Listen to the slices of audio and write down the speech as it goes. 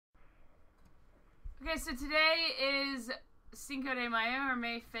Okay, so today is Cinco de Mayo, or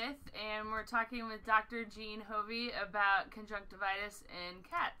May 5th, and we're talking with Dr. Jean Hofve about conjunctivitis in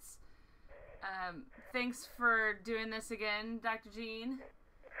cats. Thanks for doing this again, Dr. Jean.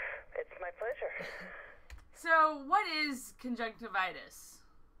 It's my pleasure. So, what is conjunctivitis?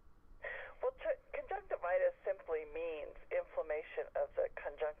 Well, conjunctivitis simply means inflammation of the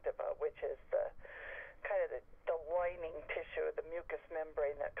conjunctiva, which is the kind of the lining tissue, the mucous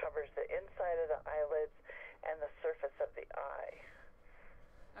membrane that covers the inside of the eyelids and the surface of the eye.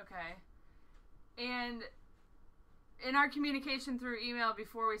 Okay. And in our communication through email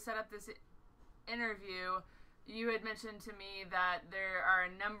before we set up this interview, you had mentioned to me that there are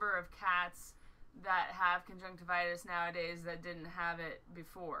a number of cats that have conjunctivitis nowadays that didn't have it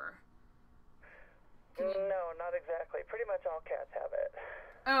before. No, not exactly. Pretty much all cats have it.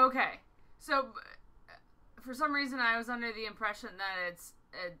 Oh, okay. So, for some reason, I was under the impression that it's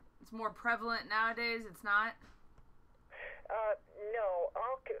more prevalent nowadays. It's not? No,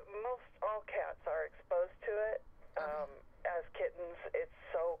 most all cats are exposed to it. As kittens, it's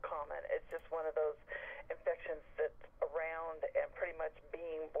so common. It's just one of those infections that's around, and pretty much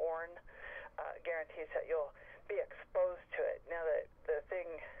being born guarantees that you'll be exposed to it. Now, the thing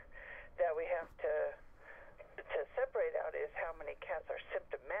that we have to separate out is how many cats are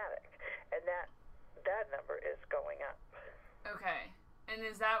symptomatic, and that number is going up. Okay. And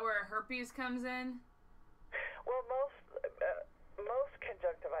is that where herpes comes in? Well, most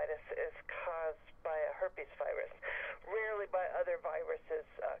conjunctivitis is caused by a herpes virus, rarely by other viruses.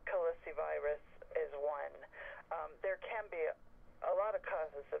 Calicivirus is one. There can be a lot of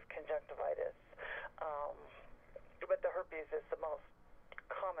causes of conjunctivitis, but the herpes is the most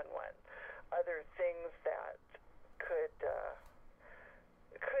common one. Other things that could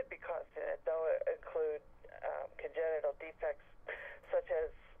be caused in it, though, include congenital defects such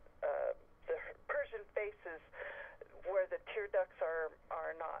as the Persian faces, where the tear ducts are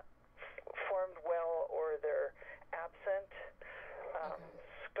not formed well or they're absent.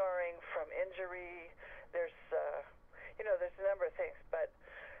 Scarring from injury. There's there's a number of things, but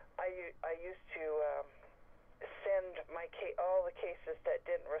I used to send all the cases that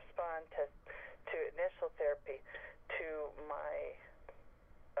didn't respond to initial therapy to my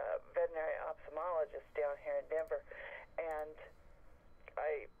veterinary ophthalmologist down here in Denver, and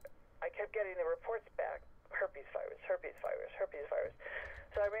I kept getting the reports back: herpes virus, herpes virus, herpes virus.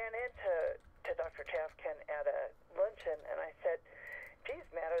 So I ran into Dr. Chafkin at a luncheon, and I said, "Geez,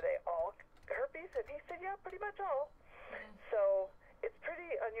 Matt, are they all herpes?" And he said, "Yeah, pretty much all." So it's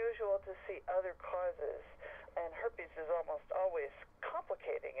pretty unusual to see other causes, and herpes is almost always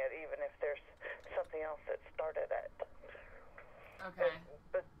complicating it, even if there's something else that started it. Okay.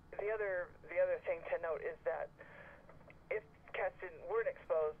 But the other thing to note is that if cats weren't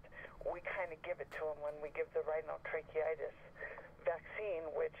exposed, we kind of give it to them when we give the rhinotracheitis vaccine,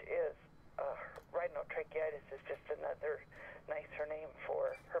 which is rhinotracheitis is just another nicer name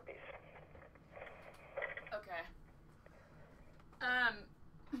for herpes. Okay.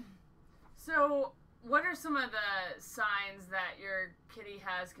 So what are some of the signs that your kitty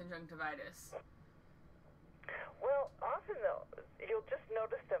has conjunctivitis? Well, often though, you'll just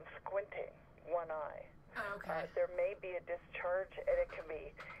notice them squinting one eye. Oh, okay. There may be a discharge, and it can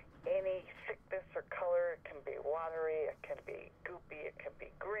be any thickness or color. It can be watery, it can be goopy, it can be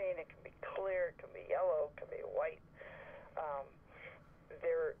green, it can be clear, it can be yellow, it can be white.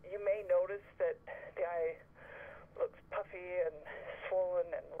 You may notice that the eye looks puffy and swollen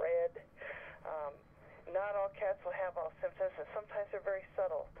and red. Not all cats will have all symptoms, and sometimes they're very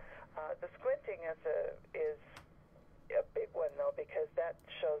subtle. The squinting is a big one, though, because that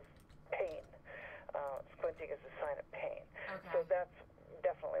shows pain. Squinting is a sign of pain. Okay. So that's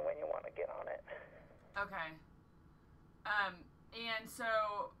definitely when you want to get on it. Okay. And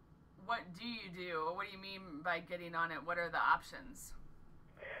so what do you do? What do you mean by getting on it? What are the options?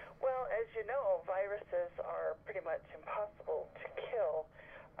 Well, as you know, viruses are pretty much impossible to kill.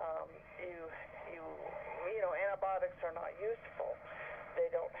 Antibiotics are not useful. They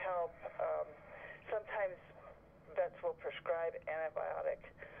don't help. Sometimes vets will prescribe antibiotic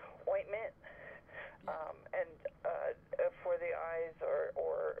ointment for the eyes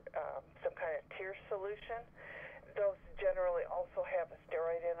or some kind of tear solution. Those generally also have a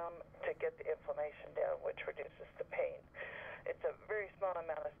steroid in them to get the inflammation down, which reduces the pain. It's a very small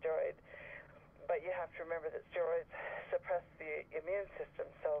amount of steroid, but you have to remember that steroids suppress the immune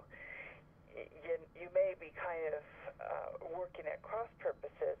system, so you may be kind of working at cross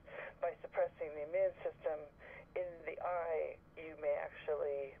purposes. By suppressing the immune system in the eye, you may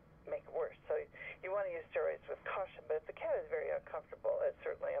actually make it worse. So you want to use steroids with caution, but if the cat is very uncomfortable, it's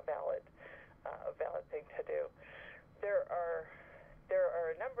certainly a valid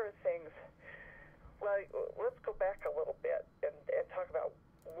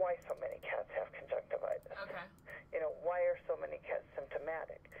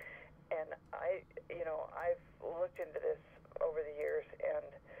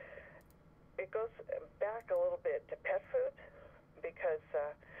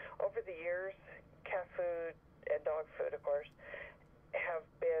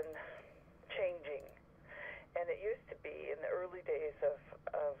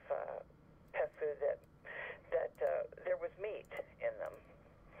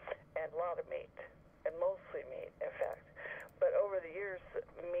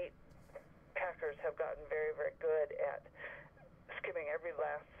meat packers have gotten very, very good at skimming every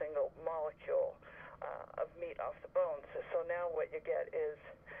last single molecule of meat off the bones. So now what you get is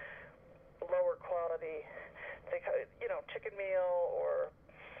lower quality, chicken meal or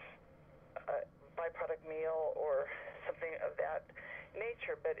byproduct meal or something of that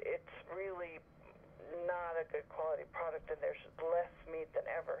nature, but it's really not a good quality product, and there's less meat than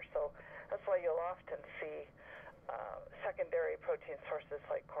ever. So that's why you'll often see secondary protein sources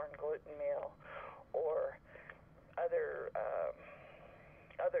like corn gluten meal or other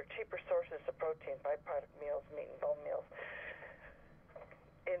cheaper sources of protein, byproduct meals, meat and bone meals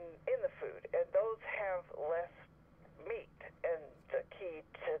in the food, and those have less meat. And the key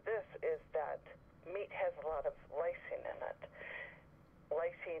to this is that meat has a lot of lysine in it.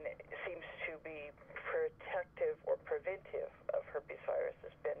 Lysine seems to be protective or preventive of herpes virus.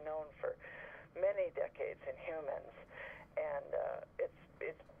 It's been known for many decades in humans, and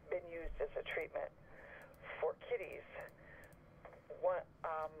it's been used as a treatment for kitties.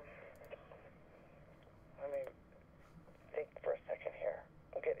 Let me think for a second here.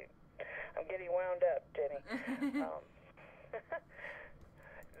 I'm getting wound up, Jenny.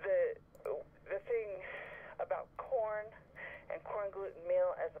 The thing about corn and corn gluten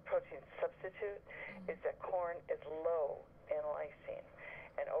meal as a protein substitute is that corn is low in lysine.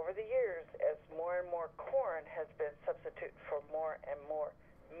 And over the years, as more and more corn has been substituted for more and more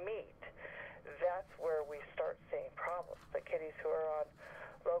meat, that's where we start seeing problems. The kitties who are on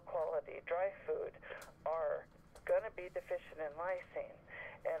low-quality dry food are going to be deficient in lysine.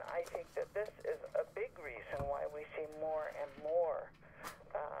 And I think that this is a big reason why we see more and more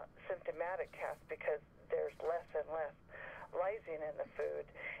symptomatic cats, because there's less and less lysine in the food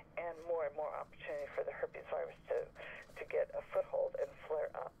and more opportunity for the herpes virus to get a foothold and flare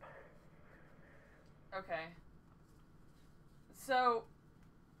up. Okay. So,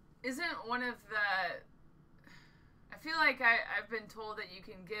 isn't one of the... I feel like I've been told that you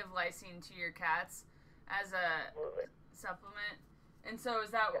can give lysine to your cats as a Absolutely. supplement. And so is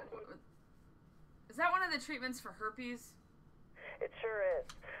that one of the treatments for herpes? It sure is.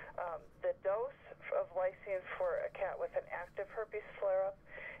 The dose of lysine for a cat with an active herpes flare-up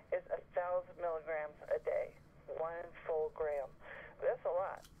is 1,000 milligrams a day, 1 full gram. That's a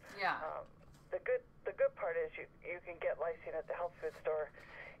lot. Yeah. The good part is you can get lysine at the health food store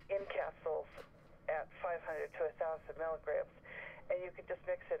in capsules at 500 to 1,000 milligrams, and you can just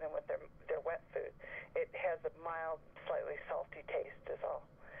mix it in with their wet food. It has a mild, slightly salty taste is all.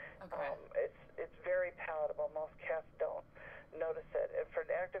 Okay. It's very palatable. Most cats don't notice it. And for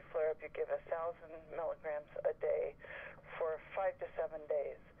an active flare-up, you give 1,000 milligrams a day for 5 to 7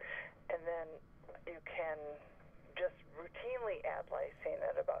 days. And then you can just routinely add lysine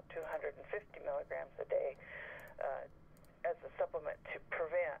at about 250 milligrams a day as a supplement to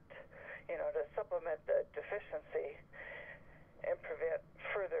prevent, to supplement the deficiency and prevent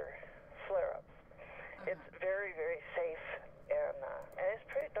further flare-ups. Okay. It's very, very safe, and it's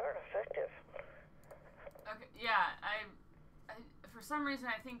pretty darn effective. Okay. Yeah. I for some reason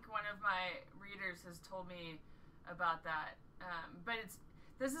I think one of my readers has told me about that. But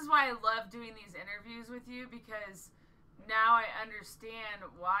this is why I love doing these interviews with you, because now I understand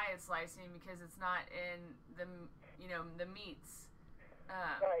why it's lysine, because it's not in the meats.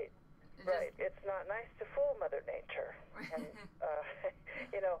 Right. Right. It's not nice to fool Mother Nature. And,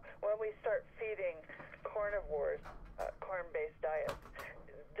 when we start feeding carnivores, corn-based diets,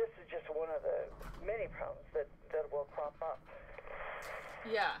 this is just one of the many problems that will crop up.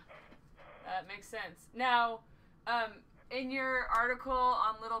 Yeah, that makes sense. Now, in your article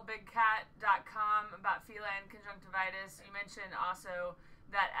on littlebigcat.com about feline conjunctivitis, you mentioned also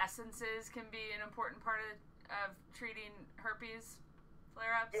that essences can be an important part of treating herpes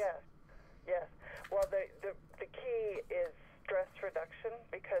flare-ups. Yes. Well, the key is stress reduction,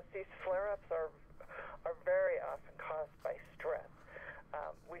 because these flare-ups are very often caused by stress.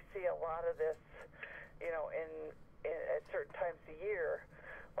 We see a lot of this, in at certain times of year,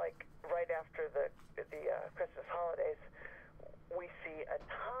 like right after the Christmas holidays. We see a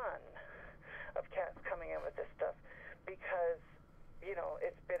ton of cats coming in with this stuff because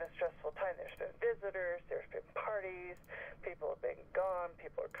it's been a stressful time. There's been visitors, there's been parties, people have been gone,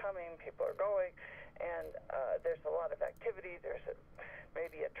 people are coming, people are going, and there's a lot of activity. There's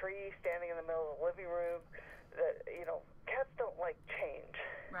maybe a tree standing in the middle of the living room. Cats don't like change.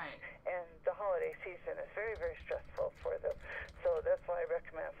 Right. And the holiday season is very, very stressful for them. So that's why I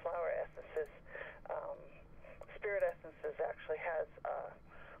recommend flower essences. Spirit Essences actually has a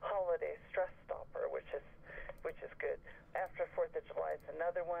holiday stress stopper, which is good. After 4th of July is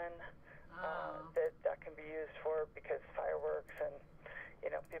another one that can be used for, because fireworks and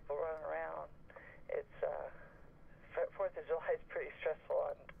people running around. It's 4th of July is pretty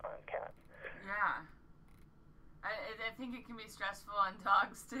stressful on cats. Yeah. I think it can be stressful on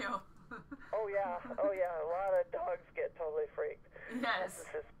dogs too. Oh yeah. A lot of dogs get totally freaked. Yes.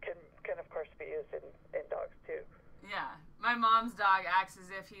 Narcissists can of course be used in dogs too. Yeah. My mom's dog acts as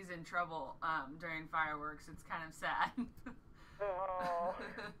if he's in trouble during fireworks. It's kind of sad. Oh.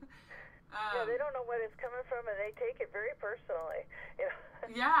 Yeah, they don't know what it's coming from, and they take it very personally. You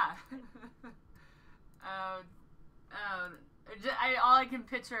know? Yeah. All I can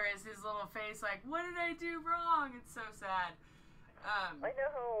picture is his little face, like, what did I do wrong? It's so sad. I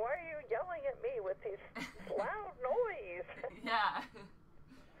know. Why are you yelling at me with this loud noise? Yeah.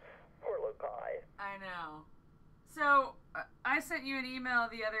 Poor little guy. I know. So, I sent you an email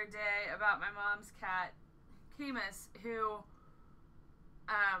the other day about my mom's cat, Camus, who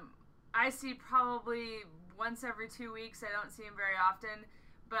I see probably once every 2 weeks. I don't see him very often,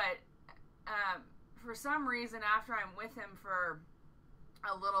 but for some reason, after I'm with him for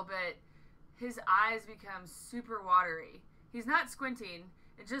a little bit, his eyes become super watery. He's not squinting.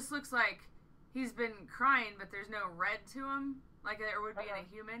 It just looks like he's been crying, but there's no red to him, like there would be in a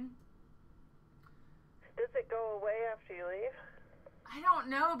human. Does it go away after you leave? I don't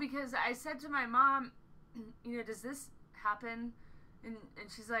know, because I said to my mom, does this happen? And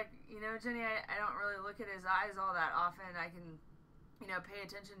she's like, Jenny, I don't really look at his eyes all that often. I can, pay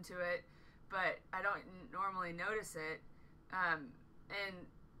attention to it, but I don't normally notice it. And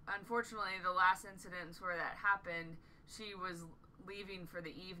unfortunately, the last incidents where that happened, she was leaving for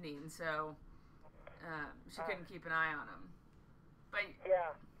the evening, so she couldn't keep an eye on him. But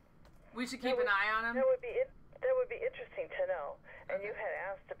yeah, we should keep an eye on him. That would be interesting to know. And you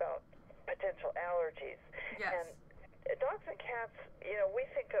had asked about potential allergies. Yes. And dogs and cats, we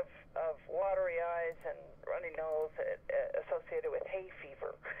think of watery eyes and runny nose associated with hay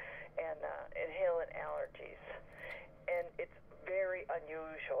fever and inhalant allergies. And it's very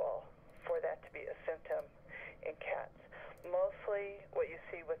unusual for that to be a symptom in cats. Mostly what you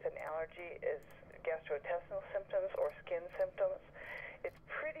see with an allergy is gastrointestinal symptoms or skin symptoms. It's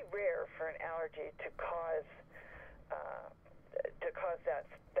pretty rare for an allergy to cause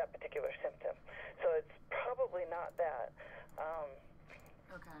that particular symptom. So it's probably not that.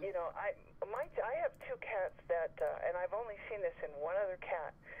 Okay. I have 2 cats that, and I've only seen this in one other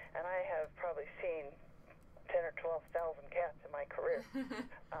cat, and I have probably seen 10 or 12,000 cats in my career.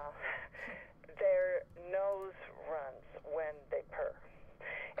 Their nose runs when they purr.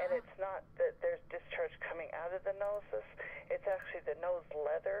 And it's not that there's discharge coming out of the noses. It's actually the nose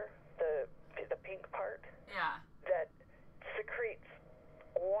leather, the pink part, that secretes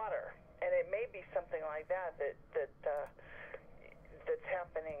water. And it may be something like that's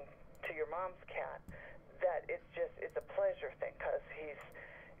happening to your mom's cat, that it's a pleasure thing, because he's,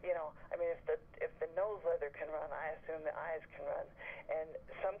 if the nose leather can run, I assume the eyes can run. And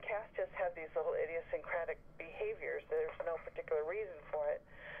some cats just have these little idiosyncratic behaviors. There's no particular reason for it.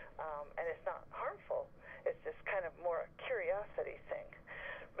 And it's not harmful. It's just kind of more a curiosity thing.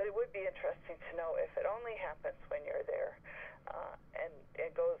 But it would be interesting to know if it only happens when you're there, and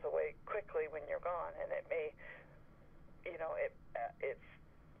it goes away quickly when you're gone. And it may, it's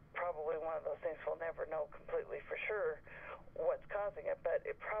probably one of those things we'll never know completely for sure what's causing it, but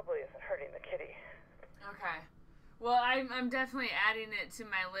it probably isn't hurting the kitty. Okay. Well, I'm definitely adding it to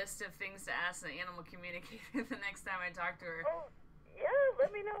my list of things to ask the animal communicator the next time I talk to her. Oh, yeah,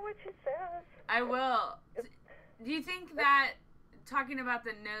 let me know what she says. I will. Do you think that talking about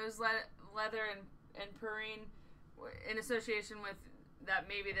the nose leather and purring in association with that,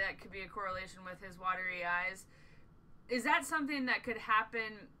 maybe that could be a correlation with his watery eyes, is that something that could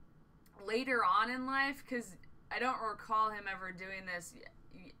happen later on in life? Because I don't recall him ever doing this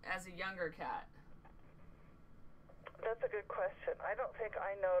as a younger cat. That's a good question. I don't think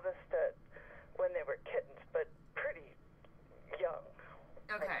I noticed it when they were kittens, but pretty young.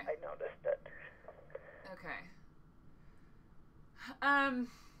 Okay. I noticed it. Okay.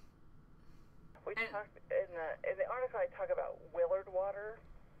 We talked in the article. I talk about Willard water,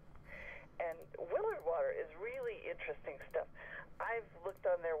 and Willard water is really interesting stuff. I've looked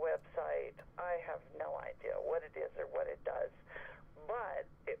on their website. I have no idea what it is or what it does, but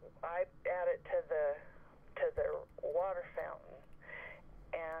I add it to their water fountain,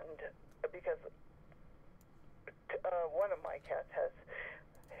 and because one of my cats has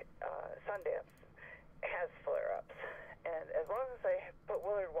Sundance has flare-ups, and as long as I put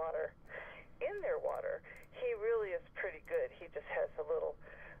Willard water in their water, he really is pretty good. He just has a little,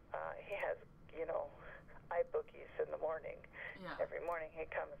 he has, eye boogies in the morning. Yeah. Every morning he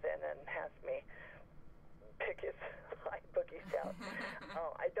comes in and has me pick his eye boogies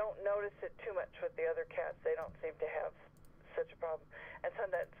I don't notice it too much with the other cats. They don't seem to have such a problem. And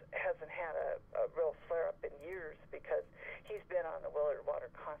Sundance hasn't had a real flare-up in years because he's been on the Willard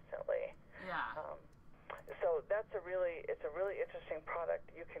water constantly. Yeah. So it's a really interesting product.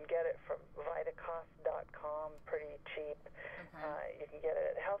 You can get it from Vitacost.com, pretty cheap. Okay. You can get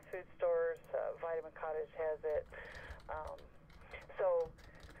it at health food stores. Vitamin Cottage has it. So,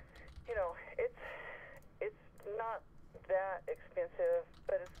 it's not that expensive,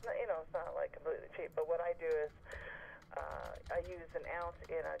 but it's not, it's not like completely cheap. But what I do is I use an ounce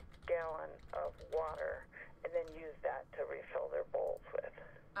in a gallon of water, and then use that to refill their bowls with.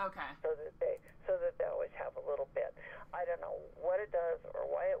 Okay. So that they always have a little bit. I don't know what it does or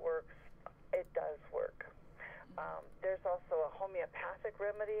why it works. It does work. There's also a homeopathic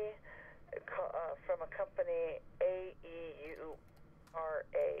remedy from a company,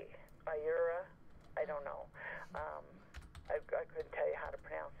 Ayura. I don't know. I couldn't tell you how to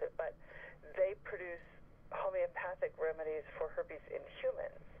pronounce it, but they produce homeopathic remedies for herpes in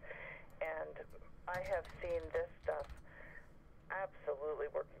humans, and I have seen this stuff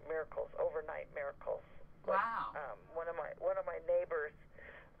absolutely work miracles, overnight miracles. Wow. One of my neighbors,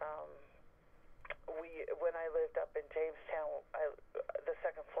 when I lived up in Jamestown, the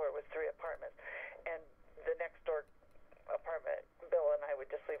second floor was 3 apartments, and the next door apartment, Bill and I would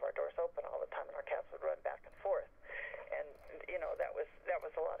just leave our doors open all the time, and our cats would run back and forth, and that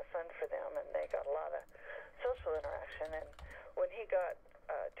was a lot of fun for them, and they got a lot of social interaction. And when he got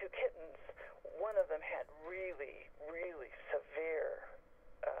 2 kittens, one of them had really, really severe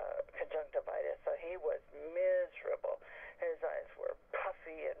conjunctivitis, so he was miserable. His eyes were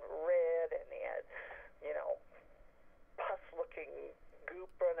puffy and red, and he had, pus-looking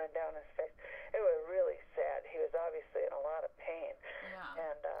goop running down his face. It was really sad. He was obviously in a lot of pain.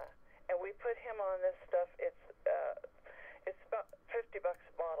 Yeah. And we put him on this stuff. It's about $50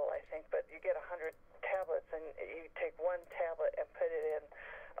 a bottle, I think, but you get 100 tablets, and you take 1 tablet and put it in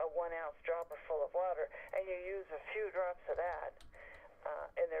a 1-ounce dropper full of water, and you use a few drops of that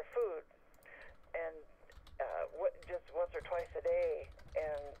in their food, and just once or twice a day,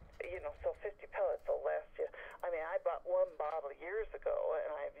 and so 50 pellets will last you. I mean, I bought 1 bottle years ago, and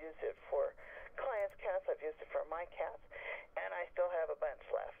I've used it for clients' cats. I've used it for my cats, and I still have a bunch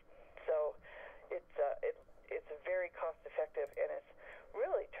left. So it's very cost-effective, and it's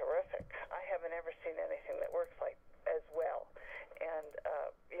really terrific. I haven't ever seen anything that works like as well. And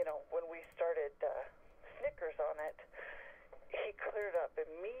when we started Snickers on it, he cleared up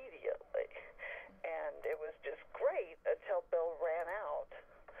immediately, and it was just great until Bill ran out.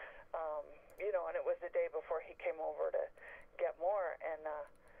 And it was the day before he came over to get more, and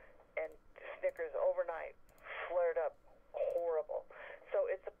Snickers overnight flared up horrible. So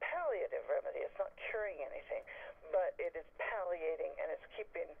it's a palliative remedy. It's not curing anything, but it is palliating, and it's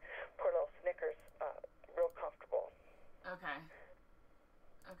keeping poor little Snickers real comfortable. Okay.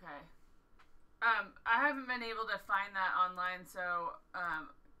 I haven't been able to find that online, so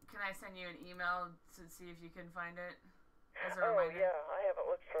can I send you an email to see if you can find it as a reminder? Yeah, I haven't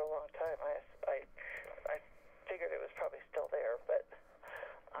looked for a long time. I figured it was probably still there, but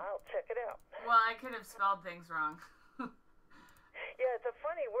I'll check it out. Well, I could have spelled things wrong. Yeah, it's a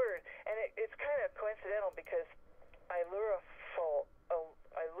funny word, and it's kind of coincidental because Ailurophile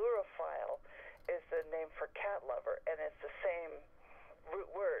is the name for cat lover, and it's the same root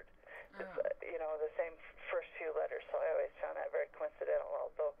word. It's, the same first few letters, so I always found that very coincidental,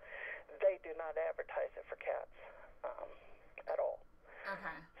 although they do not advertise it for cats at all.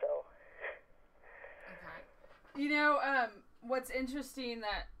 Okay. So. Okay. What's interesting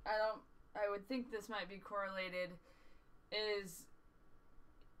that I would think this might be correlated is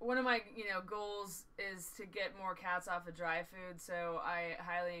one of my, goals is to get more cats off of dry food, so I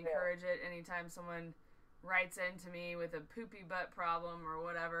highly encourage it anytime someone writes into me with a poopy butt problem or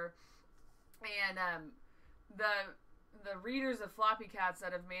whatever. And the readers of Floppycats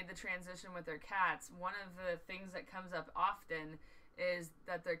that have made the transition with their cats, one of the things that comes up often is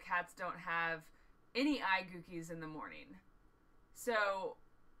that their cats don't have any eye gookies in the morning. So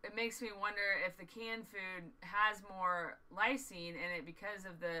it makes me wonder if the canned food has more lysine in it because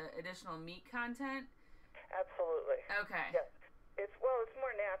of the additional meat content. Absolutely. Okay. Yes. It's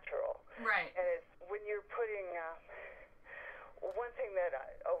more natural. Right. And it's when you're putting one thing that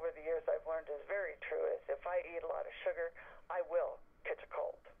over the years I've learned is very true is if I eat a lot of sugar, I will catch a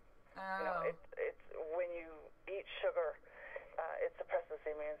cold. Oh. It's when you eat sugar, it suppresses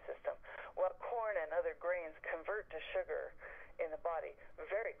the immune system. Well, corn and other grains convert to sugar in the body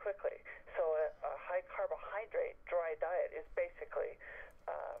very quickly. So a high carbohydrate dry diet is basically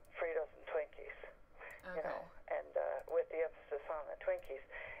Fritos and Twinkies. Okay. And with the emphasis on the Twinkies,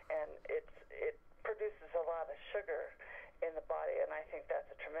 and it produces a lot of sugar in the body, and I think that's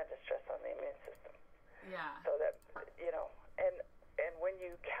a tremendous stress on the immune system. Yeah. So that, and when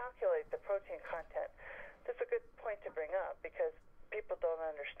you calculate the protein content, that's a good point to bring up, because people don't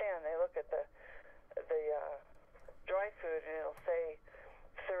understand. They look at the dry food and it'll say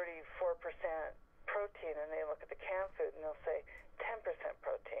 34% protein, and they look at the canned food and they'll say 10%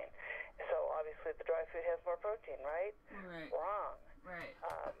 protein. So obviously the dry food has more protein, right? Right. Wrong. Right.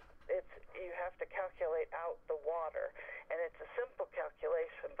 You have to calculate out the water, and it's a simple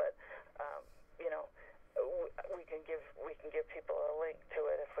calculation, but we can give people a link to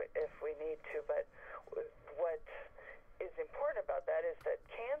it if we need to. But what is important about that is that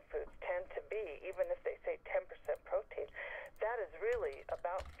canned foods tend to be, even if they say 10% protein, that is really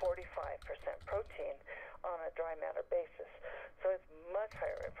about 45% protein on a dry matter basis. So it's much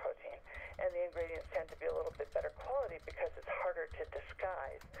higher in protein, and the ingredients tend to be a little bit better quality because it's harder to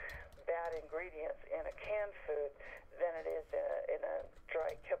disguise bad ingredients in a canned food than it is in a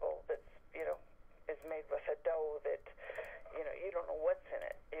dry kibble that's is made with a dough that you don't know what's in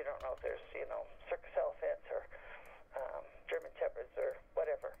it. You don't know if there's circus elephants or German shepherds or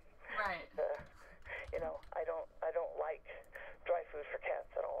whatever. Right. I don't like dry food for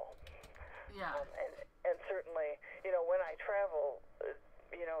cats at all. Yeah. And certainly, when I travel,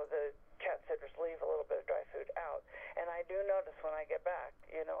 the cat sitters leave a little bit of dry food out, and I do notice when I get back,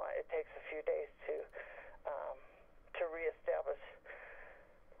 it takes a few days to reestablish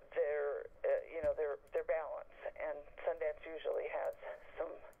their balance, and Sundance usually has some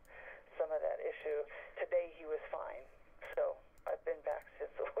of that issue. Today he was fine, so I've been back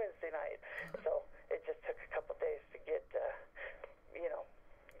since Wednesday night, so it just took a couple days to get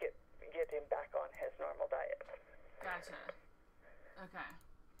him back on his normal diet. Gotcha. Okay.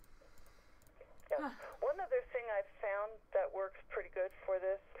 Yeah. One other thing I've found that works pretty good for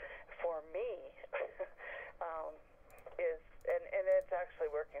this, for me, is, and it's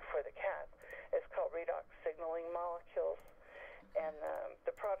actually working for the cat, it's called redox signaling molecules, and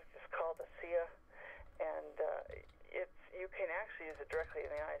the product is called ASEA, and you can actually use it directly in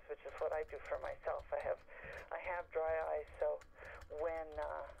the eyes, which is what I do for myself. I have dry eyes, so when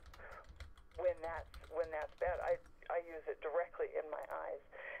that's bad, I use it directly in my eyes,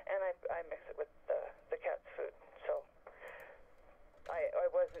 and I mix it with the cat's food. So I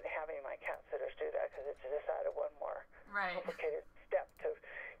wasn't having my cat sitters do that because it just added one more complicated step to,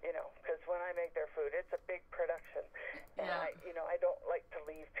 because when I make their food, it's a big production, and I don't like to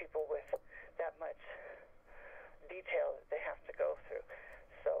leave people with that much detail that they have to go through.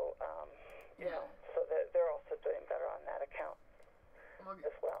 So so that they're also doing better on that account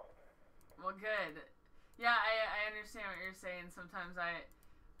as well. Well, good. Yeah, I understand what you're saying. Sometimes I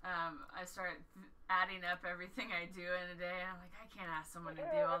start adding up everything I do in a day, and I'm like, I can't ask someone to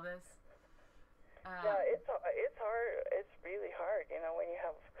do all this. It's hard. It's really hard. When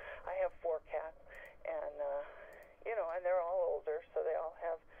I have 4 cats, and and they're all older, so they all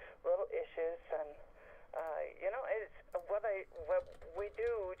have little issues, and it's what we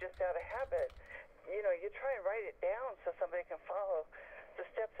do just out of habit. You try and write it down so somebody can follow the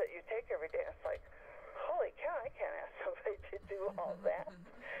steps that you take every day. It's like, holy cow, I can't ask somebody to do all that.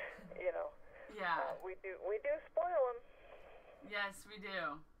 Yeah. We do spoil them. Yes, we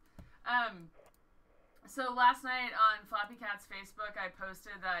do. So last night on Floppycats Facebook, I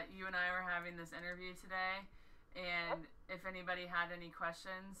posted that you and I were having this interview today, and if anybody had any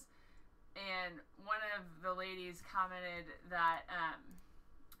questions, and one of the ladies commented that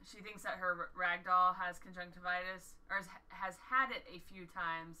she thinks that her Ragdoll has conjunctivitis, or has had it a few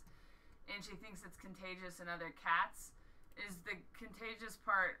times, and she thinks it's contagious in other cats. Is the contagious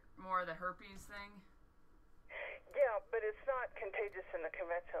part more the herpes thing? Yeah, but it's not contagious in the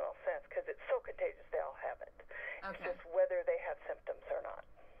conventional sense, because it's so contagious they all have it. Okay. It's just whether they have symptoms or not.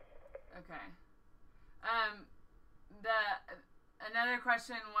 Okay. Another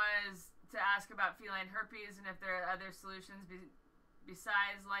question was to ask about feline herpes and if there are other solutions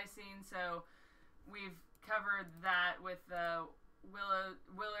besides lysine. So we've covered that with the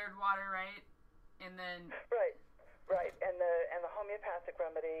Willard water, right? And then right, and the homeopathic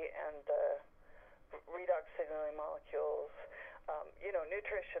remedy and the redox signaling molecules.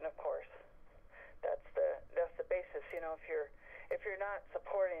 Nutrition, of course. That's the basis. If you're not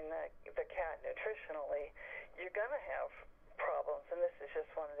supporting the cat nutritionally, you're gonna have problems, and this is just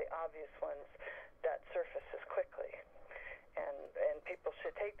one of the obvious ones that surfaces quickly. And people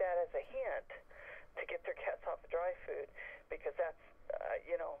should take that as a hint to get their cats off of dry food, because that's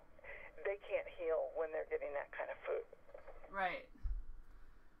they can't heal when they're getting that kind of food. Right.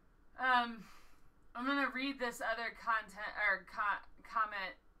 I'm gonna read this other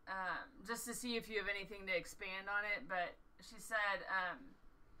comment just to see if you have anything to expand on it, but she said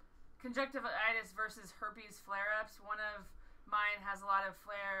conjunctivitis versus herpes flare-ups. One of mine has a lot of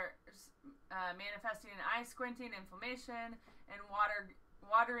flares manifesting in eye squinting, inflammation, and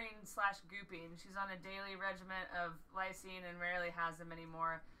watering/gooping. She's on a daily regimen of lysine and rarely has them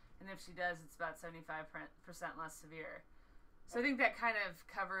anymore. And if she does, it's about 75% less severe. So I think that kind of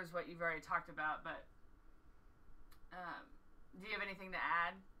covers what you've already talked about, but do you have anything to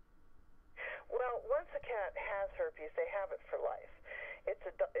add? Well, once a cat has herpes, they have it for life. It's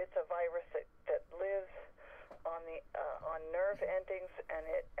a virus that lives on nerve endings, and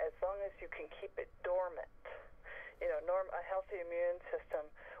as long as you can keep it dormant, a healthy immune system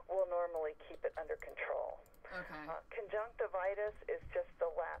will normally keep it under control. Okay. Conjunctivitis is just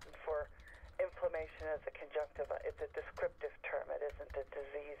the Latin for inflammation as a conjunctiva. It's a descriptive term. It isn't a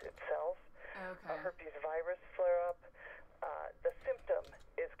disease itself. Okay. A herpes virus flare-up, the symptom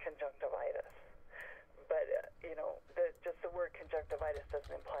is conjunctivitis. But, just the word conjunctivitis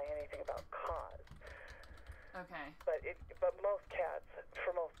doesn't imply anything about cause. Okay. But for most cats,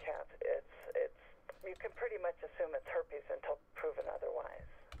 it's you can pretty much assume it's herpes until proven otherwise.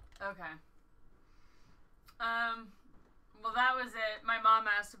 Okay. Well, that was it. My mom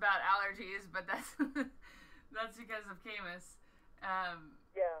asked about allergies, but that's because of Camus. Yeah.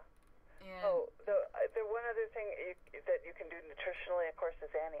 And The one other thing that you can do nutritionally, of course, is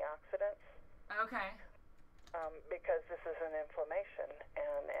antioxidants. Okay. Because this is an inflammation,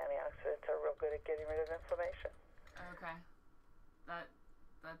 and antioxidants are real good at getting rid of inflammation. Okay.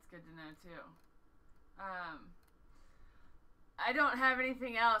 That's good to know too. I don't have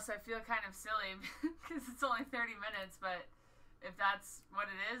anything else. I feel kind of silly because it's only 30 minutes, but if that's what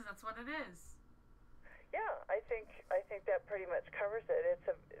it is, that's what it is. Yeah, I think that pretty much covers it.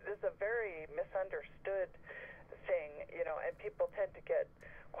 This is a very misunderstood thing, and people tend to get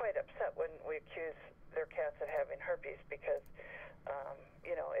quite upset when we accuse their cats of having herpes because,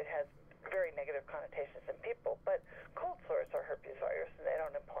 it has very negative connotations in people. But cold sores are herpes virus, and they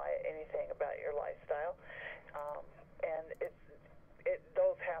don't imply anything about your lifestyle. And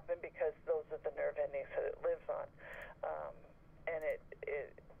those happen because those are the nerve endings that it lives on. And it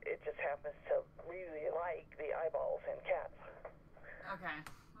just happens to really like the eyeballs in cats. Okay.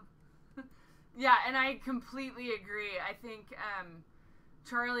 Yeah, and I completely agree. I think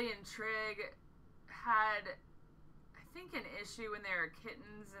Charlie and Trig had, I think, an issue when they were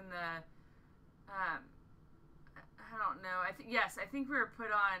kittens in the, I don't know. I think we were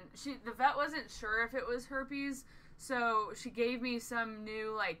put on. The vet wasn't sure if it was herpes, so she gave me some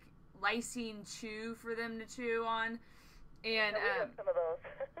new lysine chew for them to chew on, and we have some of those.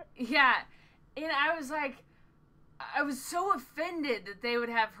 yeah, and I was so offended that they would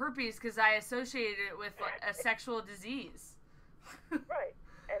have herpes because I associated it with a sexual disease. Right,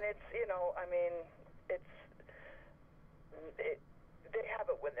 and they have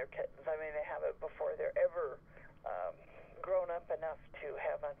it when they're kittens. They have it before they're ever grown up enough to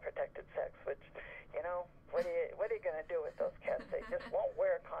have unprotected sex, which, what are you going to do with those cats? They just won't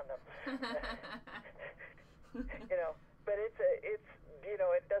wear a condom. But it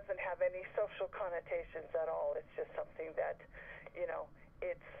doesn't have any social connotations at all. It's just something that,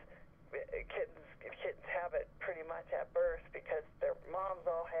 kittens have it pretty much at birth because their moms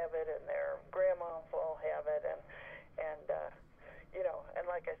all have it and their grandmoms all have it, and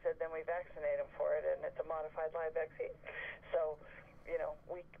like I said, then we vaccinate them for it, and it's a modified live vaccine. So,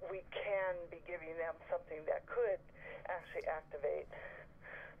 we can be giving them something that could actually activate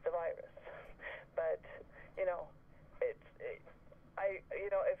the virus. But,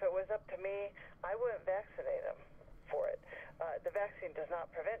 if it was up to me, I wouldn't vaccinate them for it. The vaccine does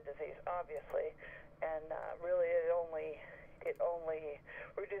not prevent disease, obviously, and really it only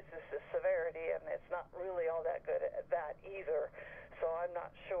reduces the severity, and it's not really all that good at that either. So I'm not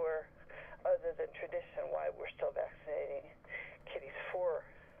sure, other than tradition, why we're still vaccinating kitties for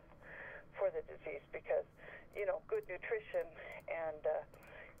the disease, because good nutrition and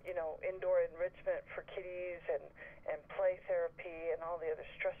indoor enrichment for kitties and play therapy and all the other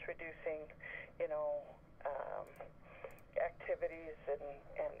stress reducing activities and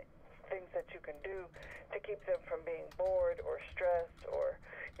things that you can do to keep them from being bored or stressed or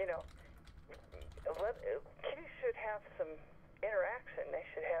kitties should have some interaction. They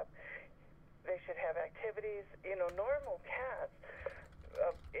should have activities. Normal cats,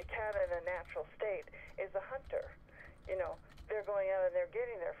 a cat in a natural state is a hunter. They're going out and they're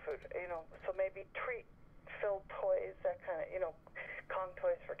getting their food. So maybe treat-filled toys, that kind of, Kong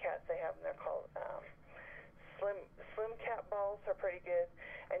toys for cats. They have them. They're called slim cat balls are pretty good,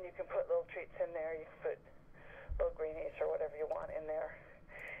 and you can put little treats in there. You can put greenies or whatever you want in there.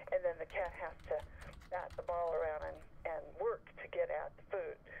 And then the cat has to bat the ball around and work to get at the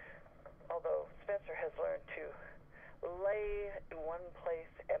food. Although Spencer has learned to lay in one place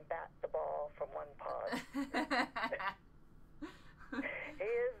and bat the ball from one paw. He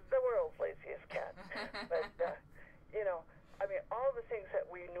is the world's laziest cat. But, I mean, all the things that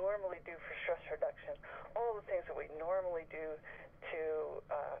we normally do for stress reduction, all the things that we normally do to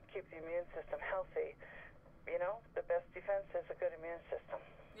keep the immune system healthy, the best defense is a good immune system.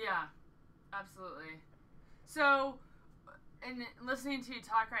 Yeah, absolutely. So, and listening to you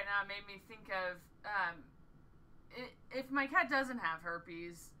talk right now made me think of, if my cat doesn't have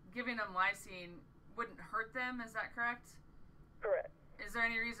herpes, giving them lysine wouldn't hurt them, is that correct? Correct. Is there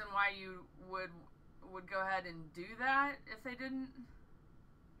any reason why you would go ahead and do that if they didn't?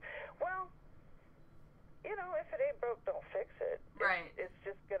 Well, if it ain't broke, don't fix it. Right. It's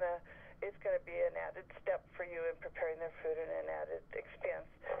just gonna be an added step for you in preparing their food and an added expense.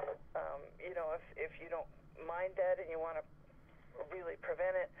 If you don't mind that and you want to really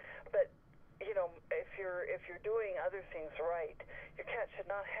prevent it, but if you're doing other things right, your cat should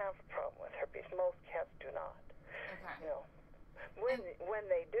not have a problem with herpes. Most cats do not. Okay. When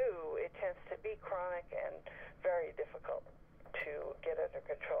they do, it tends to be chronic and very difficult to get under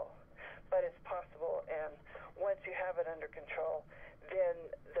control. But it's possible, and once you have it under control, then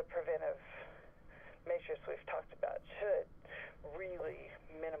the preventive measures we've talked about should really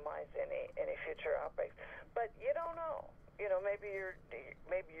minimize any future outbreaks. But you don't know. Maybe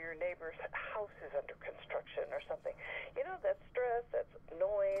your neighbor's house is under construction or something. That's stress, that's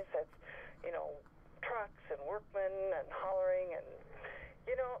noise, that's trucks and workmen and hollering, and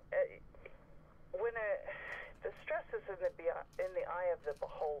when the stress is in the eye of the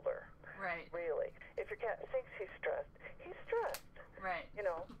beholder. Right. Really, if your cat thinks he's stressed, he's stressed. Right. And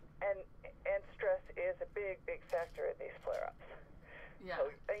stress is a big factor in these flare-ups. Yeah.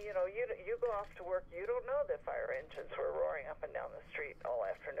 So you go off to work, you don't know that fire engines were roaring up and down the street all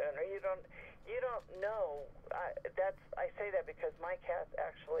afternoon, or you don't know. I say that because my cat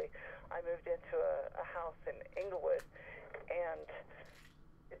actually, I moved into a house in Inglewood, and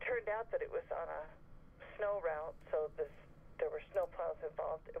it turned out that it was on a snow route, so there were snow plows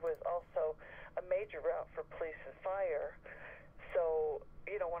involved. It was also a major route for police and fire. So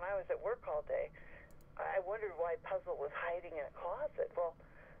when I was at work all day, I wondered why Puzzle was hiding in a closet. Well,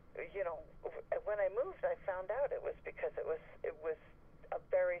 when I moved, I found out it was because it was a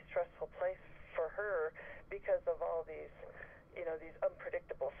very stressful place for her because of all these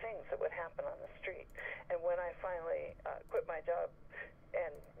unpredictable things that would happen on the street. And when I finally quit my job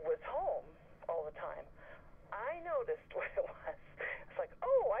and was home all the time, I noticed what it was. It's like,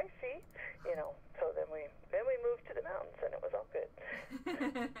 oh, I see. So then we moved to the mountains, and it was all good.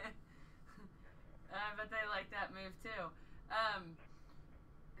 But they like that move too.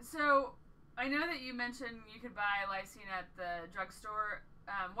 So I know that you mentioned you could buy lysine at the drugstore.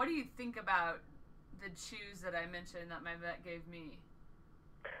 What do you think about the chews that I mentioned that my vet gave me?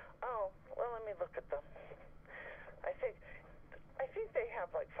 Oh, well, let me look at them. I think they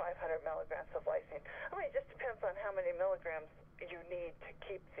have like 500 milligrams of lysine. I mean, it just depends on how many milligrams you need to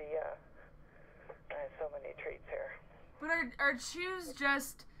keep the. I have so many treats here. But are chews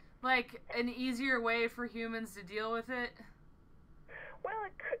just like an easier way for humans to deal with it? Well,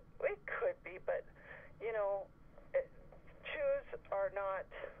 it could be, but chews are not.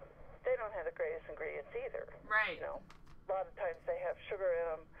 They don't have the greatest ingredients either. Right. A lot of times they have sugar in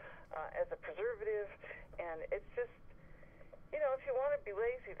them as a preservative, and it's just. If you want to be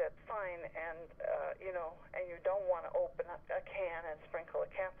lazy, that's fine, and and you don't want to open up a can and sprinkle a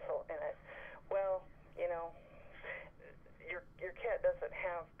capsule in it. Well, your cat doesn't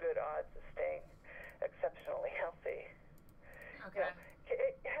have good odds of staying exceptionally healthy. Okay.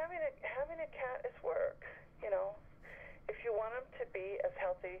 Having a cat is work. If you want them to be as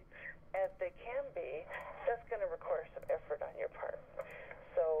healthy as they can be, that's going to require some effort on your part.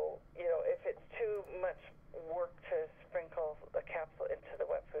 So, if it's too much work to sprinkle a capsule into the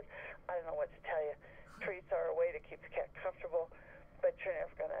wet food, I don't know what to tell you. Treats are a way to keep the cat comfortable, but you're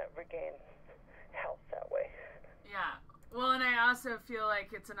never going to regain health that way. Yeah. Well, and I also feel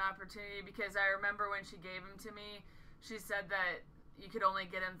like it's an opportunity because I remember when she gave them to me, she said that you could only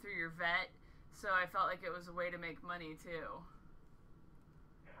get them through your vet, so I felt like it was a way to make money too.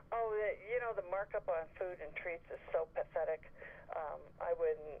 Oh, the markup on food and treats is so pathetic. I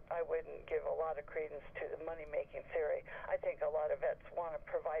wouldn't give a lot of credence to the money-making theory. I think a lot of vets want to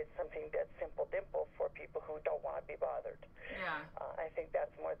provide something that's simple dimple for people who don't want to be bothered. Yeah. I think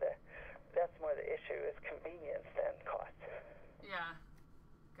that's more the issue is convenience than cost. Yeah.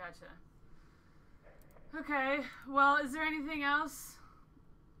 Gotcha. Okay. Well, is there anything else?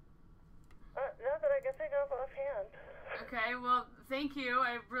 Not that I can think of offhand. Okay, well, thank you.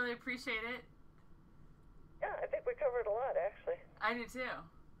 I really appreciate it. Yeah, I think we covered a lot, actually. I do too.